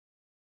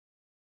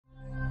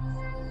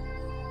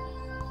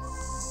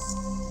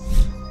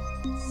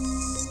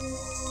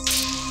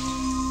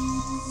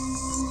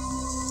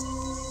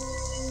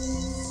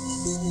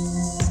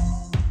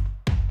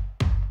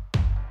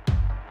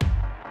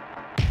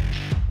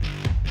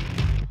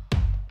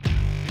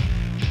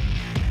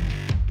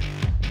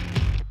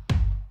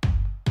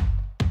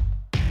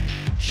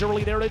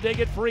Shirley there to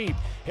dig it free.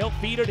 He'll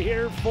feed it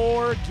here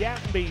for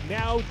Gattenby.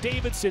 Now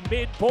Davidson,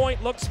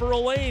 midpoint, looks for a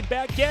lane.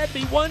 Back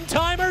Gattenby,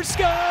 one-timer,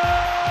 score!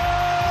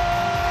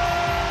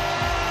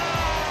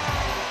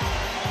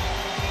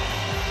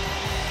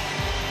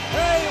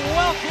 Hey,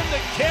 welcome to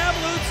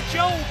Kamloops.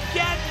 Joe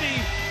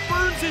Gattenby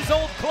burns his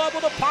old club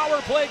with a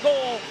power play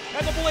goal.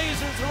 And the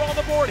Blazers are on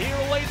the board here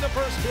late in the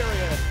first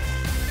period.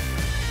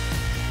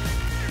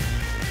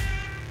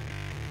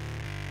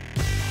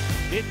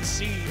 Didn't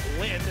see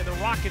Lynn, and the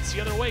Rockets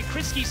the other way.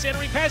 Krisky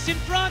centering pass in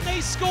front,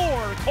 they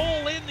score.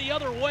 Cole in the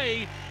other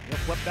way. He'll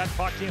flip that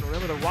puck in.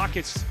 Remember, the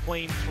Rockets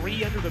playing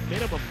 3 under the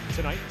minimum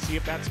tonight. See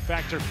if that's a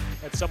factor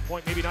at some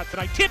point, maybe not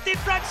tonight. Tipped in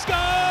front, score!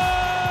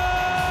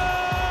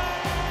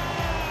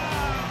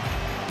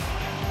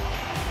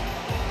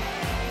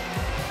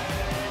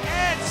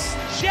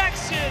 It's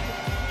Jackson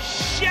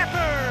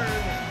Shepard.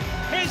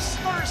 His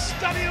first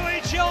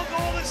WHL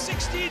goal, the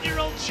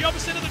 16-year-old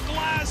jumps into the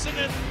glass and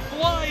then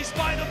flies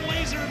by the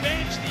Blazer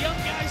bench. The young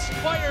guy's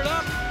fired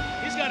up.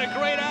 He's got a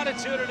great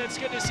attitude, and it's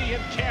good to see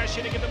him cash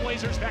in and give the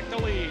Blazers back the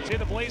lead. See,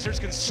 the Blazers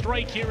can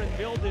strike here and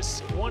build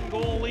this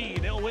one-goal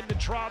lead. They'll win the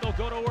draw, they'll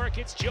go to work.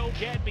 It's Joe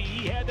Gattenby.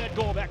 He had that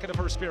goal back in the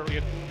first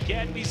period.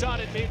 Gattenby's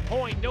on at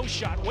midpoint, no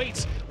shot,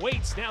 waits.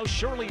 Now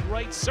Shirley,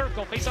 right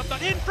circle, face up,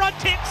 in front,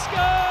 tip,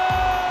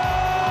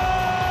 score!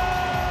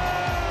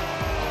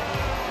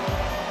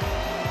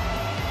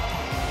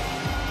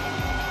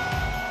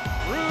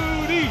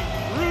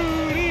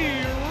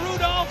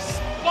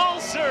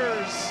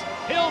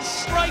 He'll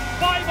strike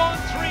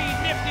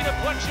 5-on-3, nifty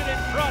deflection in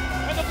front,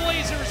 and the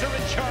Blazers are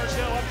in charge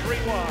now up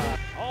 3-1.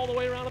 All the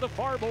way around to the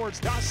far boards,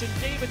 Dawson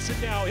Davidson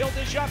now, he'll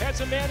dish up,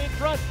 has a man in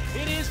front,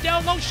 it is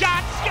down low,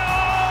 shot, score!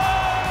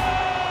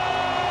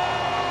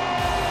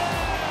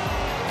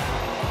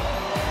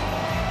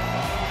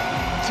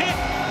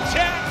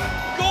 Tic-tac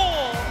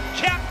goal,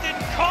 Captain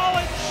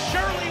Colin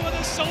Shirley with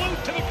a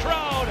salute to the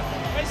crowd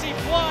as he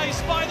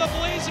flies by the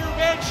Blazer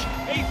bench,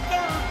 a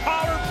third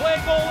power play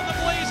goal, and the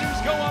Blazers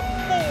go up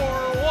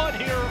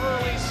 4-1 here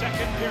early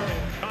second period.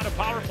 On a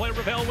power play,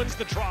 Ravel wins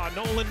the draw.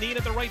 Nolan Dean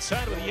at the right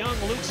side with young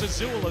Luke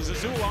Zazula.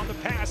 Zazula on the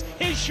pass.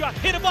 His shot,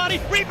 hit a body,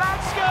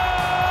 rebound, score!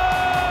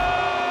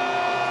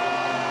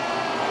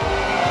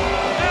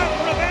 And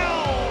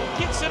Ravel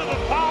gets into the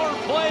power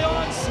play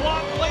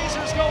onslaught.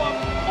 Blazers go up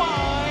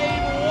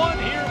 5-1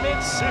 here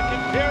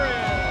mid-second period.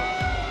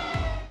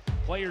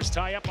 Players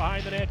tie up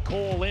behind the net.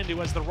 Cole Lind, who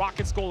has the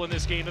Rockets goal in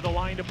this game, to the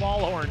line to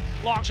Ballhorn.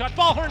 Long shot,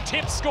 Ballhorn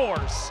tip,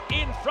 scores.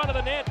 In front of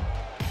the net,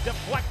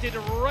 deflected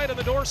right on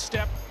the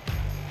doorstep.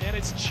 And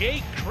it's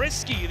Jake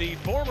Krisky, the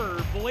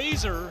former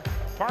Blazer,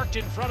 parked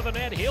in front of the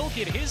net. He'll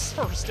get his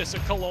first as a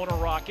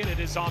Kelowna Rocket. It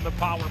is on the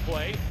power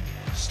play.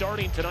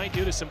 Starting tonight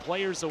due to some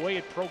players away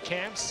at pro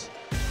camps.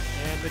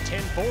 And the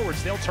 10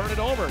 forwards, they'll turn it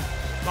over.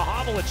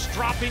 Mahovlich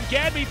dropping,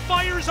 Gattenby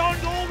fires on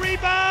goal,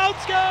 rebound,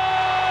 score!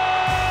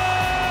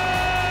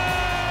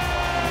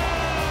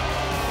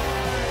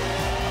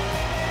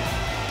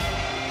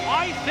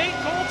 I think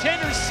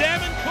goaltender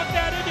Salmon put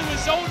that into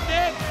his own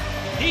net.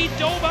 He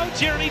dove out,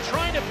 Jeremy,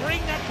 trying to bring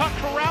that puck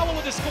Corralo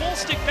with his goal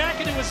stick back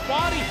into his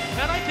body,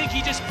 and I think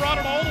he just brought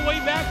it all the way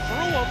back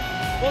through him.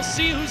 We'll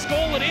see whose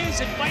goal it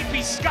is. It might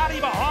be Scotty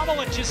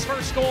Mahovlich's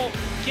first goal.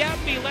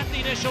 Gattenby let the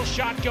initial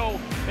shot go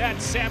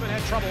that Salmon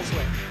had troubles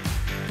with.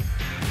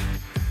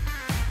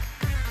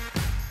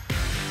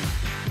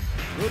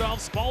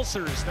 Rudolph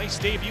Spalsers, nice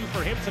debut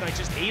for him tonight.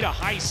 Just ate a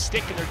high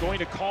stick, and they're going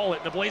to call it.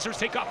 And the Blazers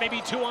take off maybe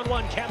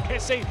 2-on-1.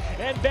 Campese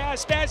and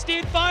Bass.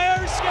 Bastien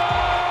fires, score!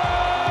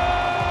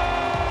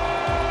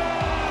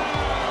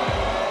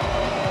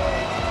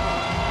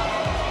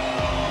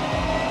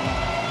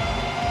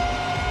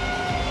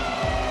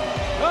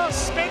 Well,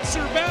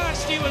 Spencer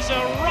Bass, he was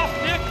a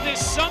roughneck this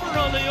summer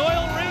on the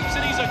oil rigs,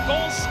 and he's a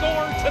goal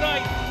scorer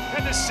tonight.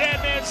 And the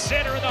Sandman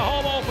Center in the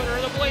home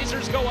opener. The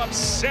Blazers go up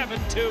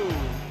 7-2.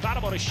 Thought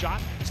about a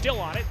shot, still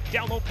on it.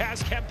 Down low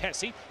pass,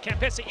 Campese.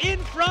 Campese in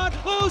front,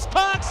 loose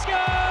puck, score!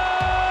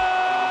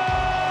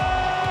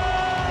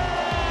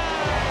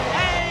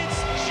 And it's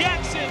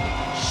Jackson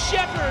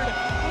Shepard,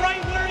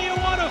 right where you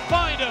want to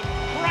find him.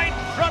 Right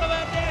in front of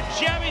that net,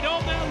 jamming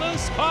home that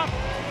loose puck.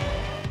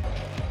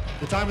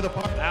 The time of the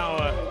puck. Now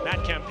Matt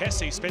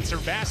Campese, Spencer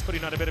Bass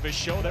putting on a bit of a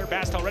show there.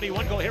 Bass already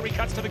one goal, here he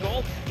cuts to the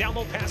goal. Down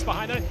low pass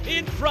behind it,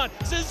 in front.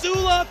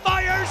 Zazula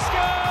fires,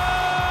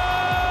 score!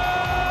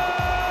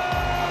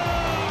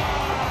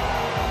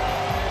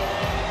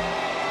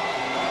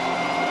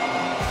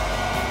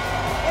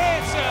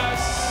 It's a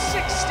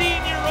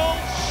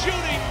 16-year-old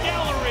shooting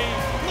gallery.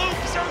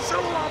 Luke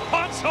Zazula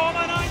punts home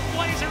a ninth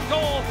Blazer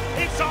goal.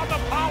 It's on the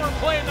power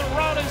play and the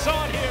run is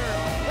on here.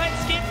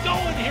 Let's get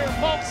going here,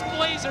 folks.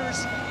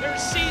 Blazers, their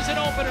season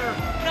opener,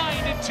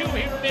 9-2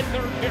 here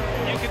mid-third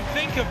period. You can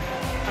think of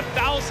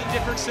 1,000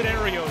 different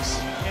scenarios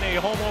in a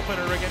home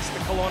opener against the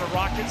Kelowna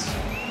Rockets.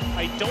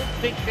 I don't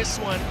think this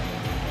one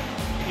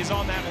is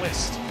on that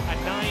list. A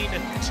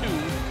 9-2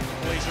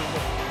 Blazer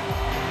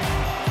win.